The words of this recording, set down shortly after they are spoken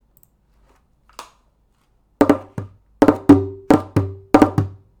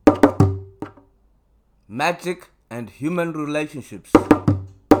Magic and human relationships.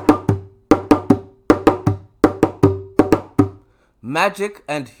 Magic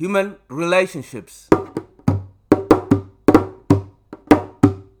and human relationships.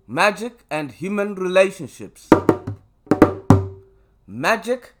 Magic and human relationships.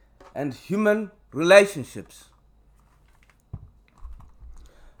 Magic and human relationships.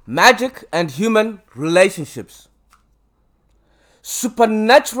 Magic and human relationships.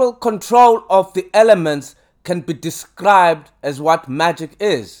 Supernatural control of the elements can be described as what magic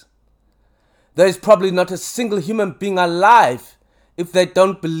is. There is probably not a single human being alive if they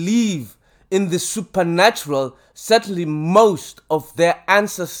don't believe in the supernatural. Certainly most of their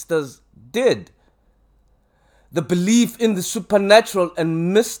ancestors did. The belief in the supernatural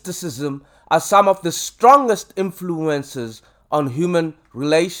and mysticism are some of the strongest influences on human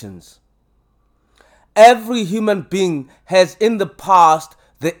relations. Every human being has in the past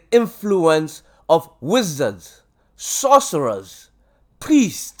the influence of wizards, sorcerers,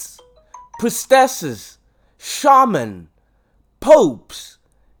 priests, priestesses, shamans, popes,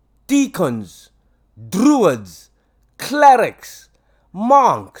 deacons, druids, clerics,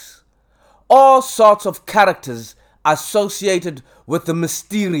 monks, all sorts of characters associated with the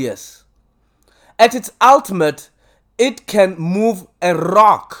mysterious. At its ultimate, it can move a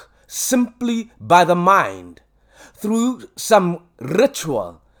rock simply by the mind, through some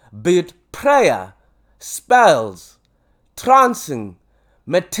ritual, be it prayer, spells, trancing,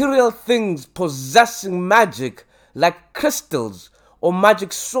 material things possessing magic like crystals or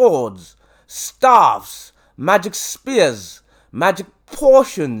magic swords, staffs, magic spears, magic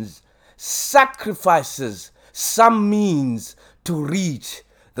potions, sacrifices, some means to reach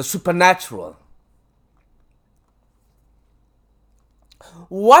the supernatural.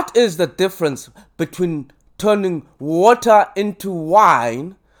 What is the difference between turning water into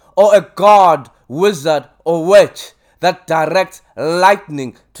wine or a god, wizard, or witch that directs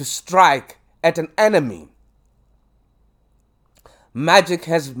lightning to strike at an enemy? Magic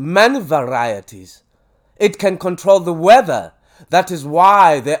has many varieties. It can control the weather. That is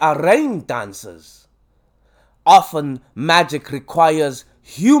why there are rain dancers. Often magic requires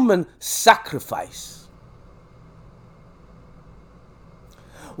human sacrifice.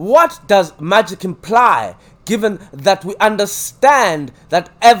 What does magic imply, given that we understand that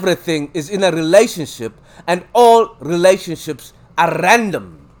everything is in a relationship and all relationships are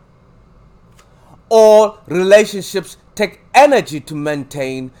random? All relationships take energy to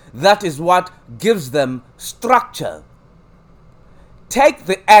maintain. That is what gives them structure. Take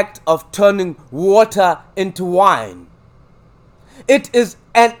the act of turning water into wine. It is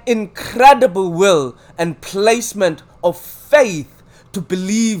an incredible will and placement of faith to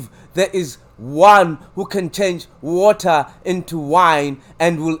believe there is one who can change water into wine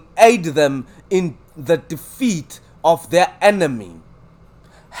and will aid them in the defeat of their enemy,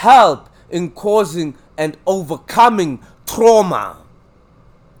 help in causing and overcoming trauma.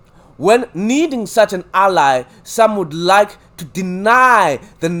 When needing such an ally, some would like to deny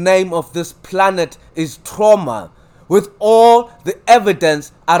the name of this planet is trauma, with all the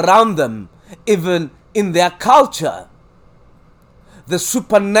evidence around them, even in their culture. The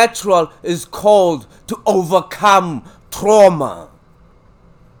supernatural is called to overcome trauma.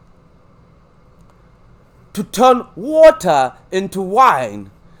 To turn water into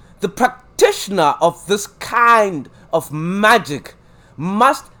wine, the practitioner of this kind of magic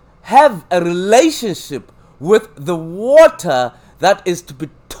must have a relationship with the water that is to be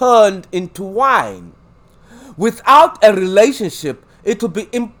turned into wine. Without a relationship, it will be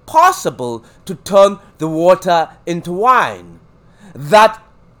impossible to turn the water into wine. That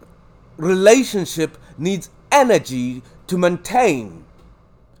relationship needs energy to maintain.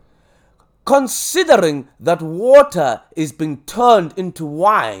 Considering that water is being turned into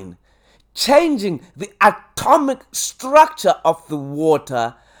wine, changing the atomic structure of the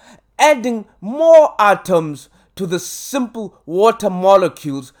water, adding more atoms to the simple water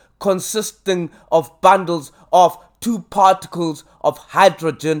molecules consisting of bundles of 2 particles of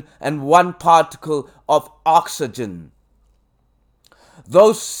hydrogen and 1 particle of oxygen.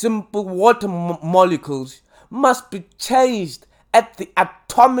 Those simple water molecules must be changed at the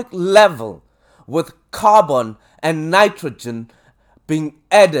atomic level, with carbon and nitrogen being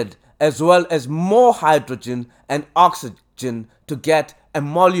added, as well as more hydrogen and oxygen to get a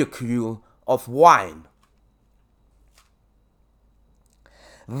molecule of wine.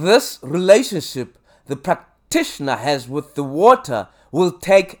 This relationship the practitioner has with the water will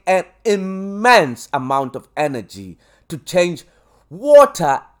take an immense amount of energy to change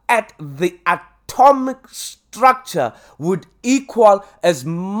water at the atomic structure would equal as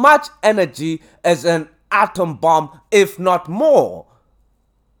much energy as an atom bomb, if not more.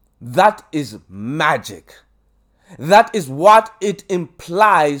 That is magic. That is what it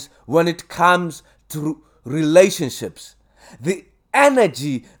implies when it comes to relationships. The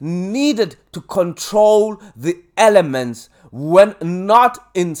energy needed to control the elements when not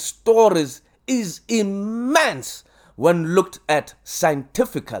in stories is immense when looked at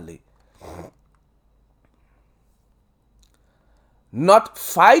scientifically. Not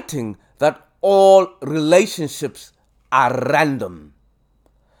fighting that all relationships are random.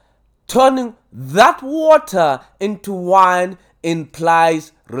 Turning that water into wine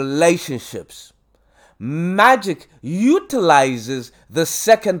implies relationships. Magic utilizes the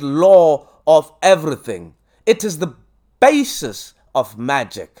second law of everything. It is the basis of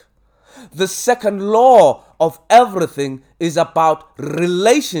magic. The second law of everything is about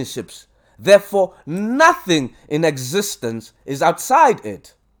relationships. Therefore, nothing in existence is outside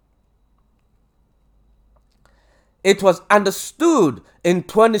it. It was understood in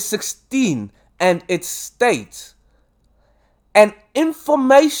 2016, and it states, an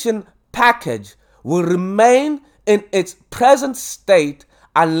information package will remain in its present state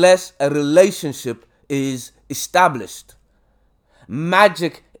unless a relationship is established.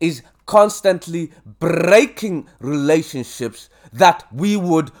 Magic is constantly breaking relationships that we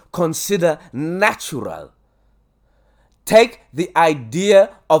would consider natural. Take the idea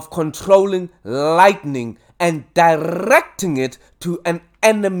of controlling lightning and directing it to an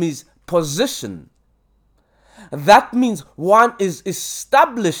enemy's position. That means one is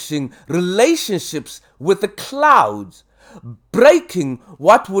establishing relationships with the clouds, breaking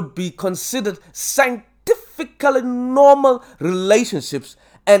what would be considered scientifically normal relationships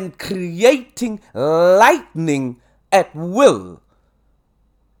and creating lightning at will.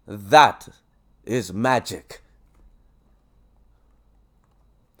 That is magic.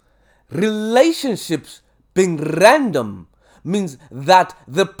 Relationships being random means that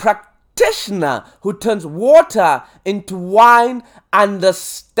the practitioner who turns water into wine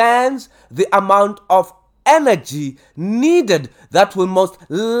understands the amount of energy needed that will most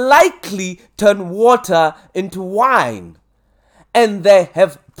likely turn water into wine. And they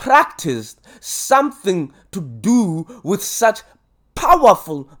have practiced something to do with such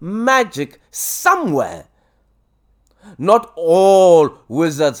powerful magic somewhere. Not all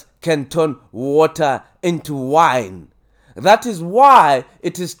wizards can turn water into wine. That is why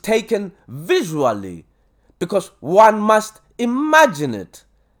it is taken visually, because one must imagine it.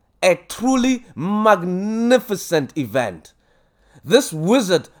 A truly magnificent event. This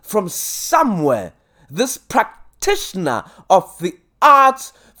wizard from somewhere, this practitioner of the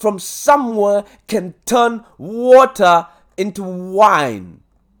arts from somewhere can turn water into wine.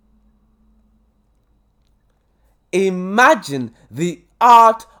 Imagine the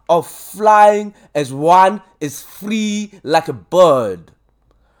art of flying as one is free like a bird,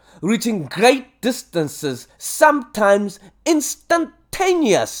 reaching great distances, sometimes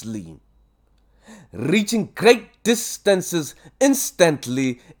instantaneously. Reaching great distances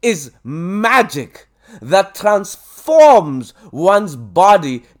instantly is magic that transforms one's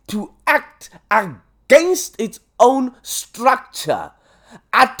body to act against its own structure.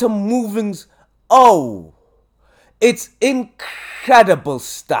 Atom movings, oh, it's incredible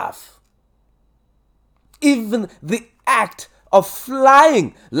stuff. Even the act of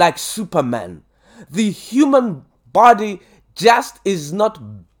flying like Superman, the human body just is not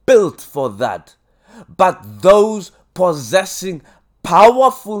built for that. But those possessing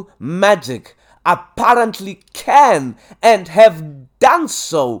powerful magic apparently can and have done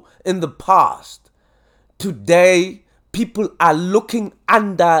so in the past. Today, people are looking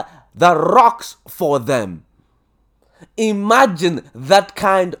under the rocks for them. Imagine that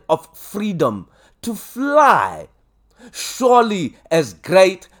kind of freedom to fly, surely as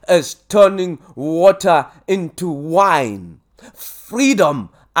great as turning water into wine. Freedom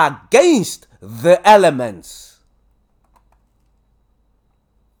against the elements.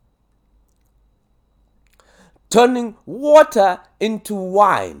 Turning water into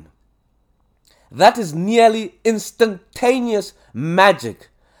wine. That is nearly instantaneous magic,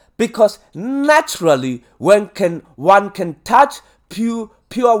 because naturally one can touch pure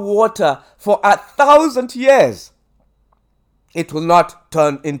water for 1,000 years. It will not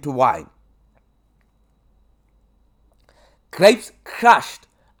turn into wine. Grapes crushed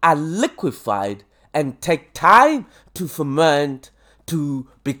are liquefied and take time to ferment to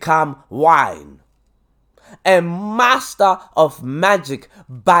become wine. A master of magic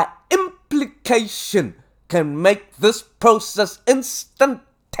by implication can make this process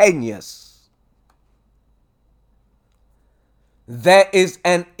instantaneous. There is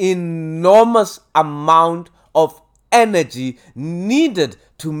an enormous amount of energy needed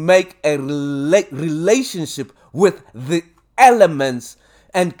to make a relationship with the elements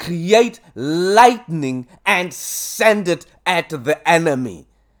and create lightning and send it at the enemy.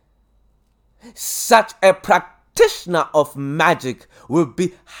 Such a practitioner of magic will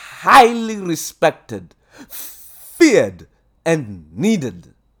be highly respected, feared, and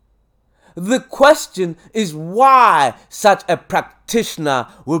needed. The question is why such a practitioner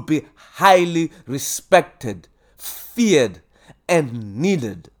will be highly respected, feared, and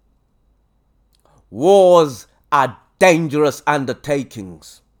needed. Wars are dangerous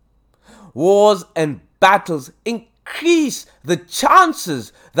undertakings. Wars and battles increase the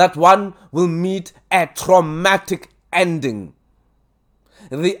chances that one will meet a traumatic ending.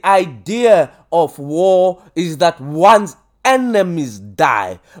 The idea of war is that one's enemies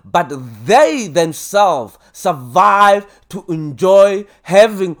die, but they themselves survive to enjoy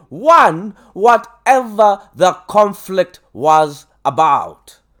having won whatever the conflict was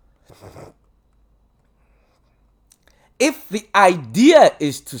about. If the idea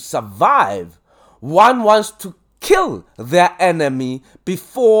is to survive, one wants to kill their enemy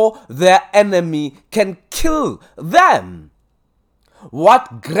before their enemy can kill them.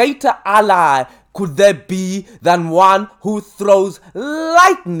 What greater ally could there be than one who throws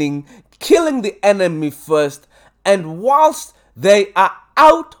lightning, killing the enemy first, and whilst they are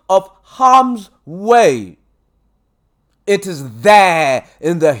out of harm's way? It is there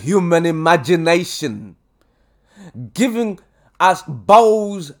in the human imagination, giving us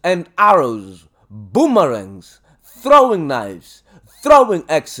bows and arrows, boomerangs, throwing knives, throwing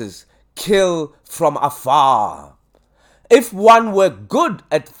axes, kill from afar. If one were good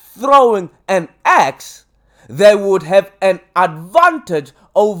at throwing an axe, they would have an advantage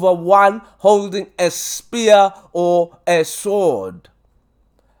over one holding a spear or a sword.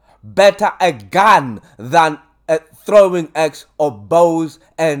 Better a gun than a throwing axe or bows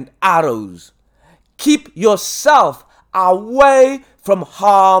and arrows. Keep yourself away from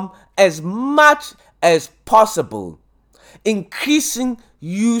harm as much as possible, increasing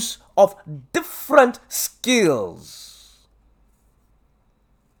use of different skills.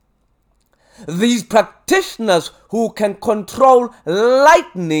 These practitioners who can control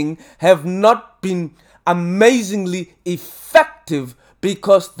lightning have not been amazingly effective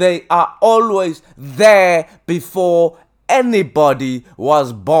because they are always there before anybody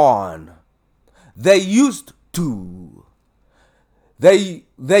was born. They used to. They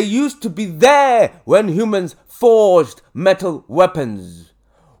used to be there when humans forged metal weapons.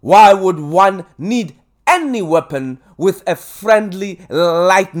 Why would one need any weapon with a friendly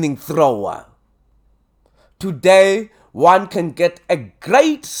lightning thrower? Today, one can get a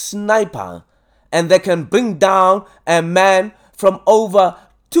great sniper and they can bring down a man from over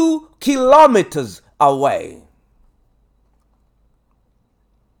 2 kilometers away.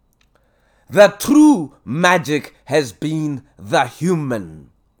 The true magic has been the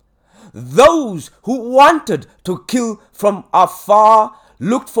human. Those who wanted to kill from afar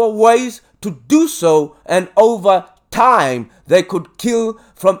looked for ways to do so, and over time they could kill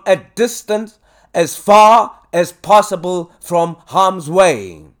from a distance as far as possible from harm's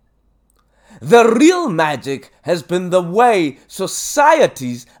way. The real magic has been the way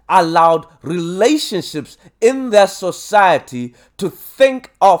societies allowed relationships in their society to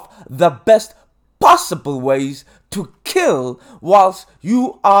think of the best possible ways to kill whilst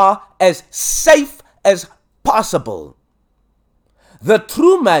you are as safe as possible. The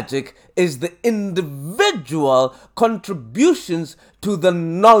true magic is the individual contributions to the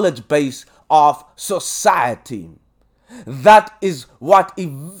knowledge base of society. That is what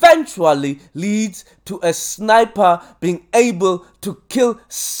eventually leads to a sniper being able to kill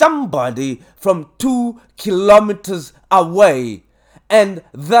somebody from 2 kilometers away, and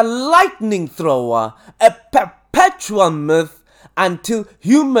the lightning thrower a perpetual myth until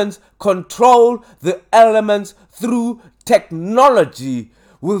humans control the elements through technology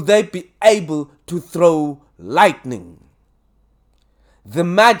will they be able to throw lightning. The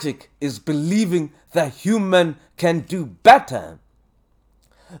magic is believing the human can do better.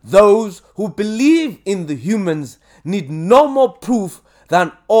 Those who believe in the humans need no more proof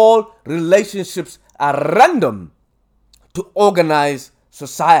than all relationships are random to organize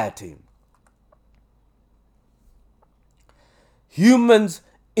society. Humans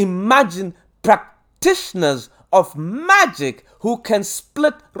imagine practitioners of magic who can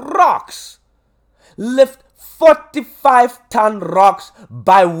split rocks, lift 45-ton rocks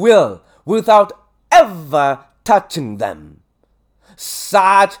by will without ever touching them.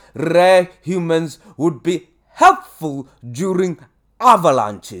 Such rare humans would be helpful during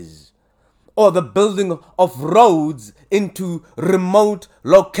avalanches or the building of roads into remote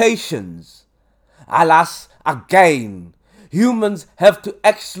locations. Alas, again, humans have to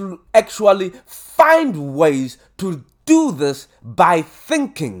actually find ways to do this by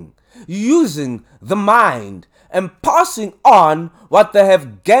thinking, using the mind, and passing on what they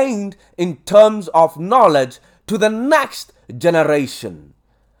have gained in terms of knowledge to the next generation.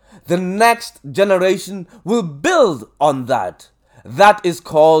 The next generation will build on that. That is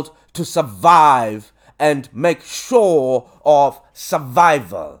called to survive and make sure of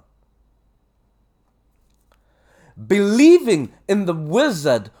survival. Believing in the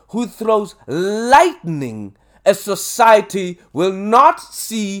wizard who throws lightning, a society will not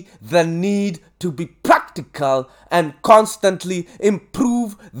see the need to be practical and constantly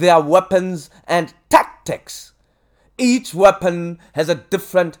improve their weapons and tactics. Each weapon has a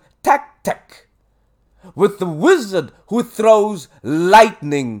different tactic. With the wizard who throws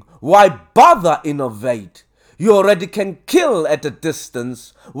lightning, why bother innovate? You already can kill at a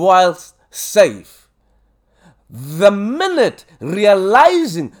distance whilst safe. The minute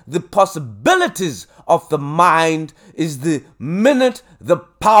realizing the possibilities of the mind is the minute the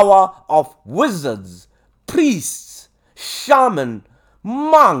power of wizards, priests, shaman,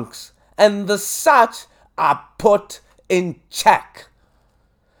 monks, and the such are put in check.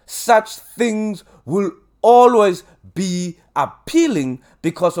 Such things will always be appealing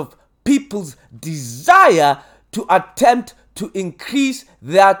because of people's desire to attempt to increase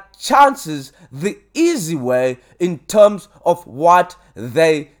their chances the easy way in terms of what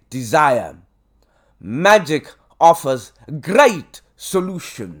they desire. Magic offers great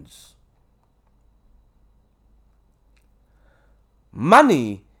solutions.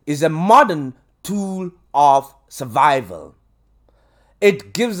 Money is a modern tool of survival.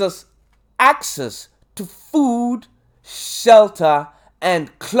 It gives us access to food, shelter,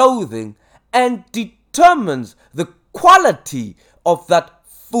 and clothing, and determines the quality of that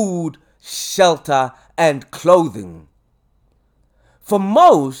food, shelter, and clothing. For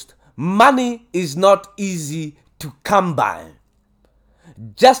most, money is not easy to come by.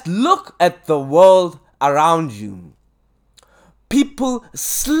 Just look at the world around you. People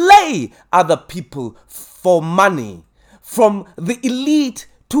slay other people for money, from the elite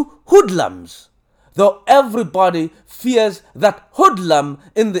to hoodlums. Though everybody fears that hoodlum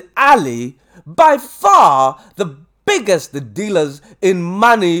in the alley, by far the biggest dealers in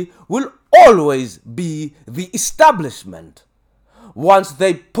money will always be the establishment. Once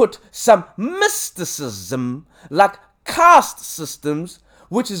they put some mysticism like caste systems,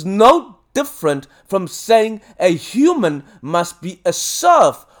 which is no different from saying a human must be a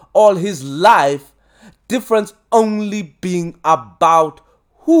serf all his life, difference only being about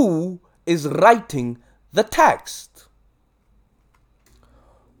who is writing the text.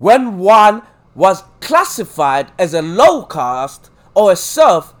 When one was classified as a low caste or a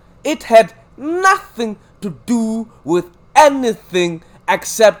serf, it had nothing to do with anything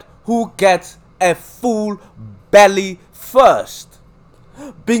except who gets a full belly first.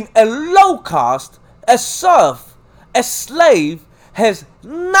 Being a low caste, a serf, a slave has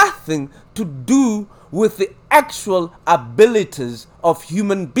nothing to do with the actual abilities of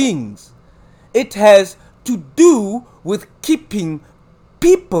human beings. It has to do with keeping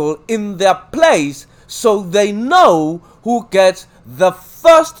people in their place so they know who gets the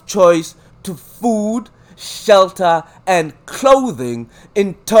first choice to food, shelter, and clothing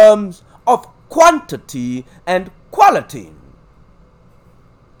in terms of quantity and quality.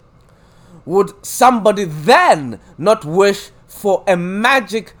 Would somebody then not wish for a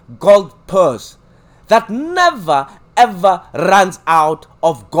magic gold purse that never ever runs out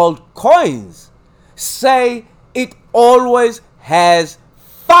of gold coins? Say it always has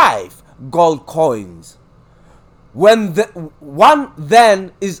 5 gold coins. When one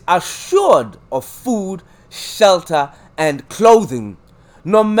then is assured of food, shelter, and clothing,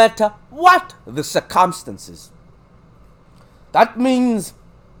 no matter what the circumstances. That means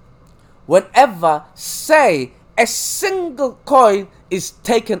whenever, say, a single coin is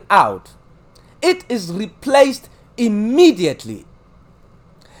taken out, it is replaced immediately.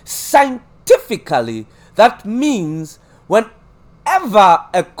 Scientifically, that means whenever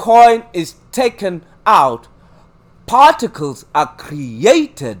a coin is taken out, particles are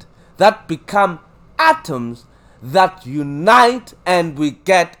created that become atoms that unite, and we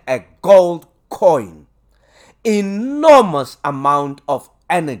get a gold coin. Enormous amount of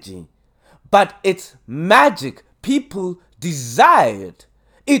energy, but it's magic. People desire it.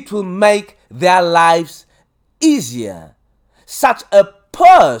 It will make their lives easier. Such a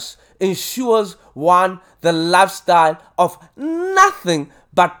purse ensures one the lifestyle of nothing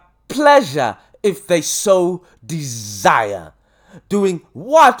but pleasure if they so desire, doing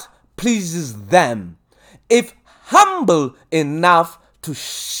what pleases them, if humble enough to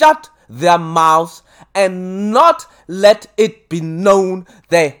shut their mouths and not let it be known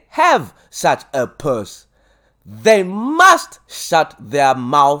they have such a purse. They must shut their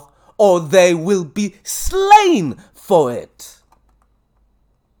mouth or they will be slain for it.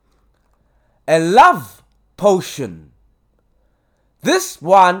 A love potion. This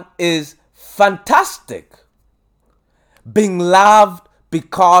one is fantastic. Being loved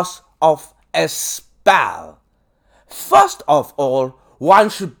because of a spell. First of all, one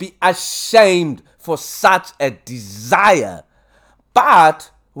should be ashamed for such a desire.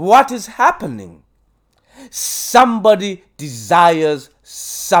 But what is happening? Somebody desires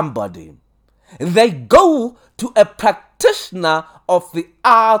somebody. They go to a practitioner of the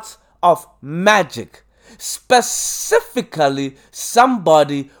arts of magic, specifically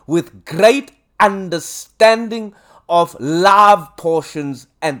somebody with great understanding of love potions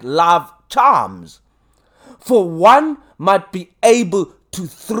and love charms. For one might be able to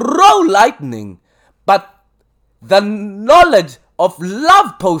throw lightning, but the knowledge of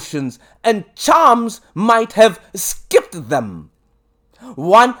love potions and charms might have skipped them.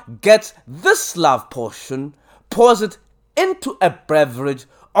 One gets this love potion, pours it into a beverage,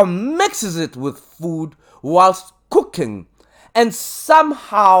 or mixes it with food whilst cooking, and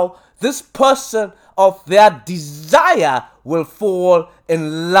somehow this person of their desire will fall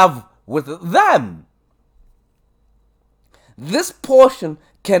in love with them. This potion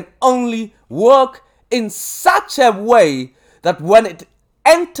can only work in such a way that when it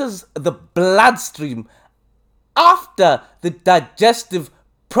enters the bloodstream after the digestive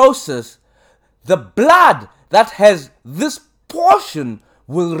process, the blood that has this portion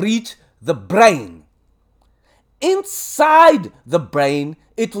will reach the brain. Inside the brain,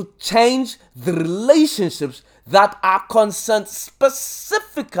 it will change the relationships that are concerned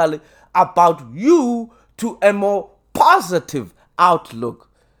specifically about you to a more positive outlook.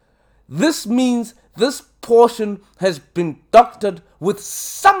 This means this portion has been doctored with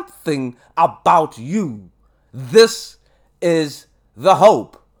something about you. This is the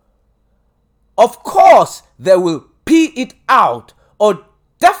hope. Of course, they will pee it out or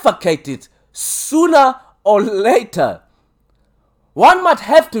defecate it sooner or later. One might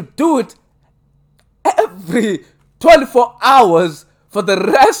have to do it every 24 hours for the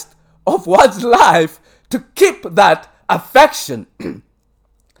rest of one's life to keep that affection.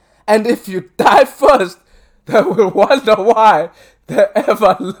 And if you die first, they will wonder why they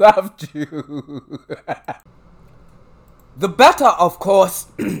ever loved you. The better, of course,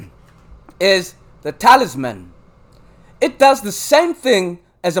 is the talisman. It does the same thing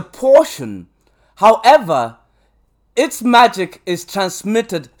as a portion. However, its magic is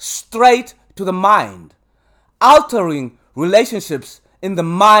transmitted straight to the mind, altering relationships in the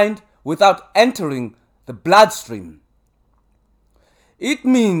mind without entering the bloodstream. It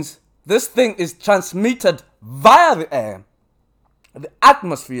means this thing is transmitted via the air, the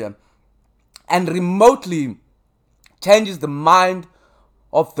atmosphere, and remotely changes the mind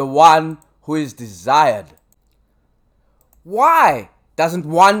of the one who is desired. Why doesn't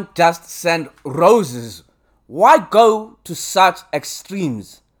one just send roses? Why go to such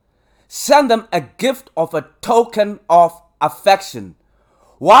extremes? Send them a gift of a token of affection.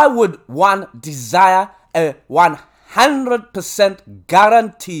 Why would one desire a 100%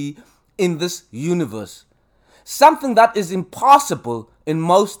 guarantee in this universe? Something that is impossible in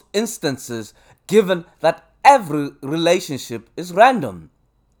most instances, given that every relationship is random.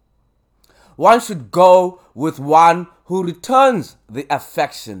 One should go with one who returns the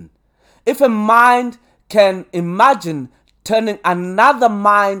affection. If a mind can imagine turning another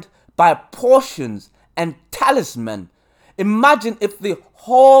mind by portions and talisman, imagine if the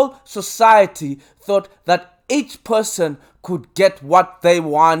whole society thought that each person could get what they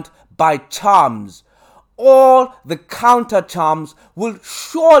want by charms. All the counter charms will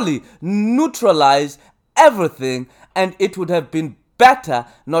surely neutralize everything, and it would have been better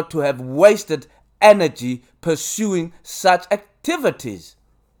not to have wasted energy pursuing such activities.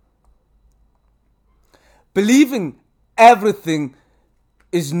 Believing everything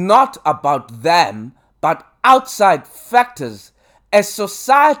is not about them, but outside factors. A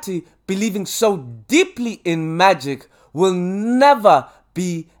society believing so deeply in magic will never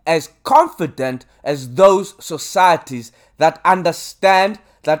be as confident as those societies that understand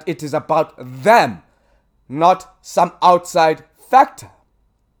that it is about them, not some outside factor.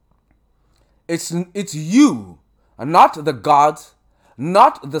 It's you, not the gods,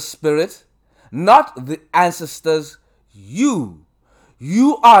 not the spirit, not the ancestors, you.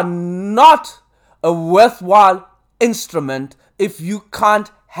 You are not a worthwhile instrument if you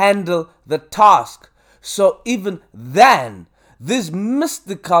can't handle the task. So even then, these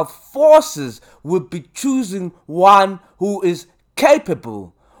mystical forces would be choosing one who is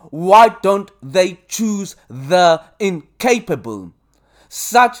capable. Why don't they choose the incapable?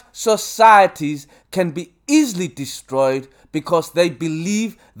 Such societies can be easily destroyed because they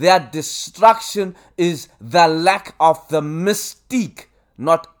believe their destruction is the lack of the mystique,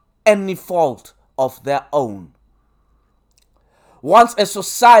 not any fault of their own. Once a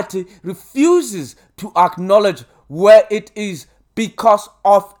society refuses to acknowledge where it is because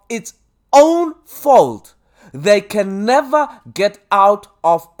of its own fault, they can never get out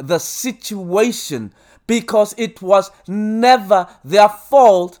of the situation because it was never their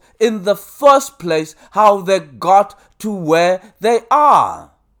fault in the first place how they got to where they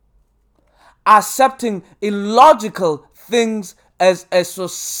are. Accepting illogical things as a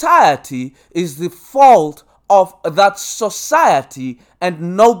society is the fault of that society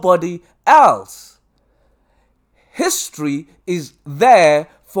and nobody else. History is there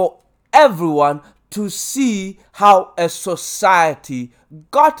for everyone to see how a society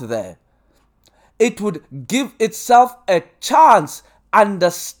got there. It would give itself a chance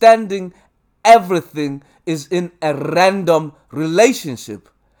understanding everything is in a random relationship.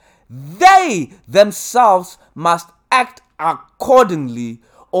 They themselves must act accordingly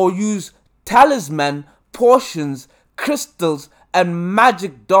or use talisman, potions, crystals, and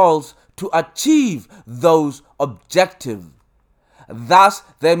magic dolls to achieve those objectives. Thus,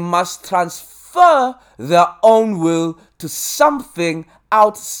 they must transfer their own will to something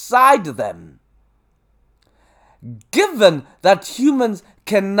outside them. Given that humans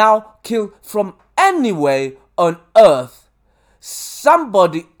can now kill from anywhere on earth,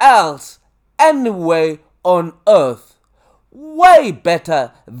 somebody else anywhere on earth, way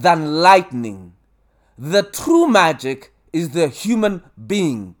better than lightning. The true magic is the human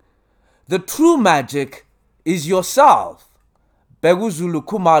being. The true magic is yourself. Beguzulu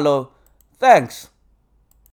Kumalo, thanks.